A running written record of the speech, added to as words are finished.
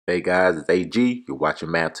Hey guys, it's AG. You're watching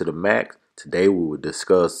Math to the Max. Today we will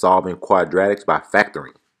discuss solving quadratics by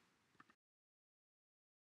factoring.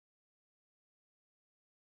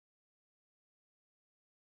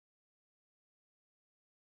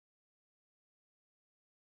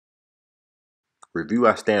 Review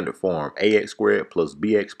our standard form. AX squared plus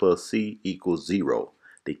BX plus C equals 0.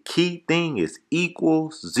 The key thing is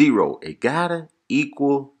equals 0. It gotta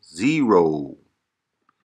equal 0.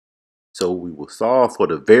 So we will solve for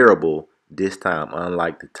the variable this time.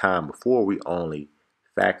 Unlike the time before, we only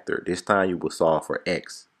factor. This time you will solve for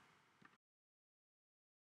X.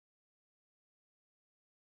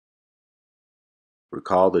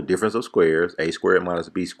 Recall the difference of squares, a squared minus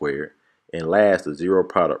b squared, and last, the zero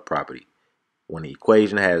product property. When the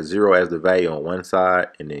equation has 0 as the value on one side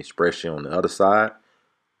and the expression on the other side,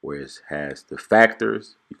 where it has the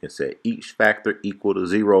factors, you can set each factor equal to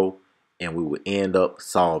 0, and we would end up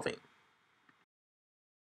solving.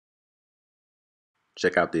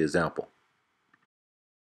 Check out the example.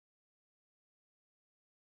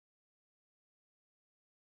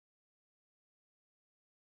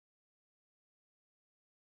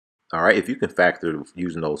 All right, if you can factor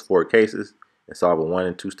using those 4 cases and solve a 1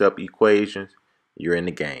 and 2 step equations, you're in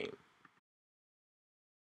the game.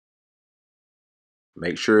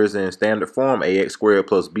 Make sure it's in standard form. AX squared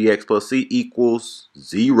plus BX plus C equals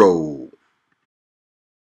 0.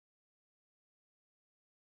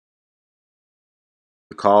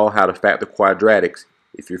 Recall how to factor quadratics.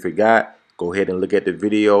 If you forgot, go ahead and look at the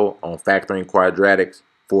video on factoring quadratics,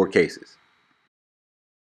 4 cases.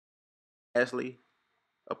 Lastly,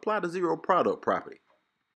 apply the zero product property.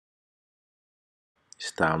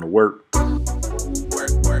 It's time to work.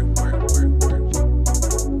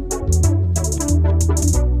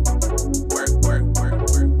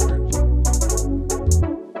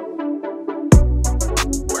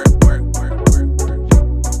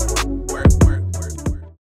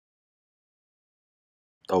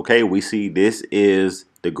 Okay, we see this is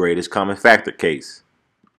the greatest common factor case.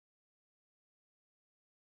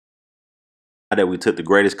 Now that we took the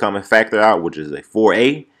greatest common factor out, which is a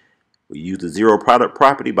 4a, we use the zero product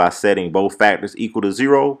property by setting both factors equal to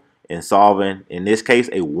 0 and solving, in this case,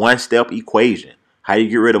 a one-step equation. How do you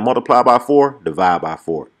get rid of multiply by 4? Divide by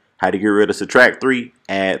 4. How do you get rid of subtract 3?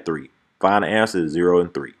 Add 3. Find the answer is 0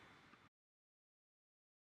 and 3.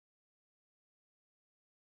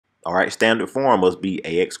 All right, standard form must be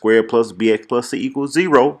ax squared plus bx plus c equals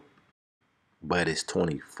 0, but it's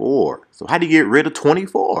 24. So how do you get rid of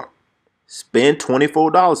 24? Spend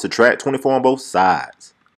 $24, subtract 24 on both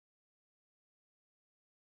sides.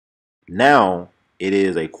 Now it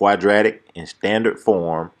is a quadratic in standard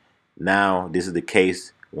form. Now this is the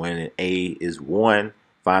case when a is 1.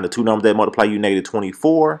 Find the two numbers that multiply you negative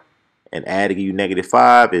 24 and add to give you negative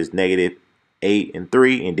 5 is negative 8 and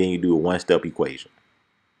 3, and then you do a one-step equation.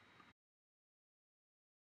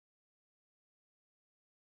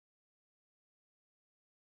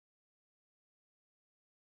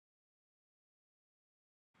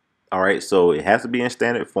 All right, so it has to be in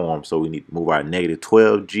standard form. So we need to move our negative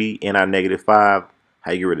 12g and our negative 5.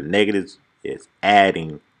 How you get rid of negatives is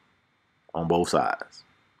adding on both sides.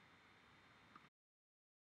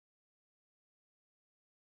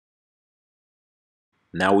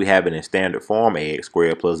 Now we have it in standard form. Ax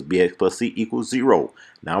squared plus bx plus c equals 0.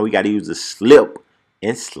 Now we got to use the slip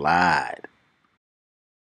and slide.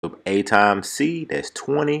 So a times c, that's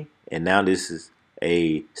 20. And now this is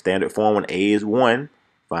a standard form when a is 1.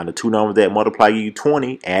 Find the two numbers that multiply you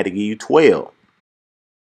 20, add to give you 12.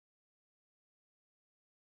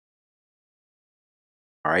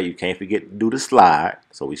 All right, you can't forget to do the slide.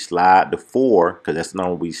 So we slide the 4, because that's the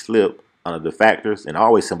number we slip under the factors, and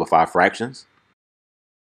always simplify fractions.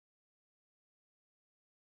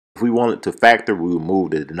 If we wanted to factor, we would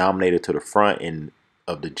move the denominator to the front end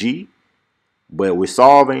of the g. But we're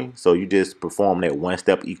solving, so you just perform that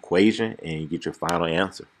one-step equation and you get your final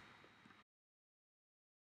answer.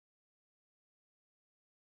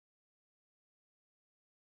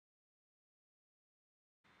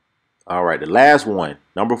 All right, the last one,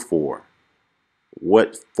 number 4.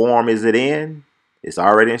 What form is it in? It's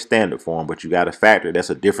already in standard form, but you got a factor that's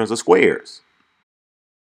a difference of squares.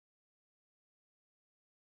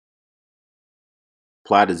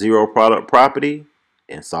 Apply the zero product property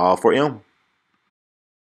and solve for m.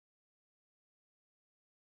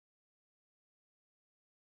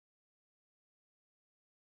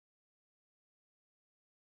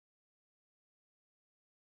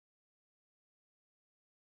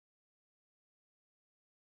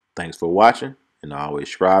 Thanks for watching, and always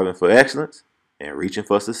striving for excellence and reaching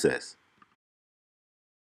for success.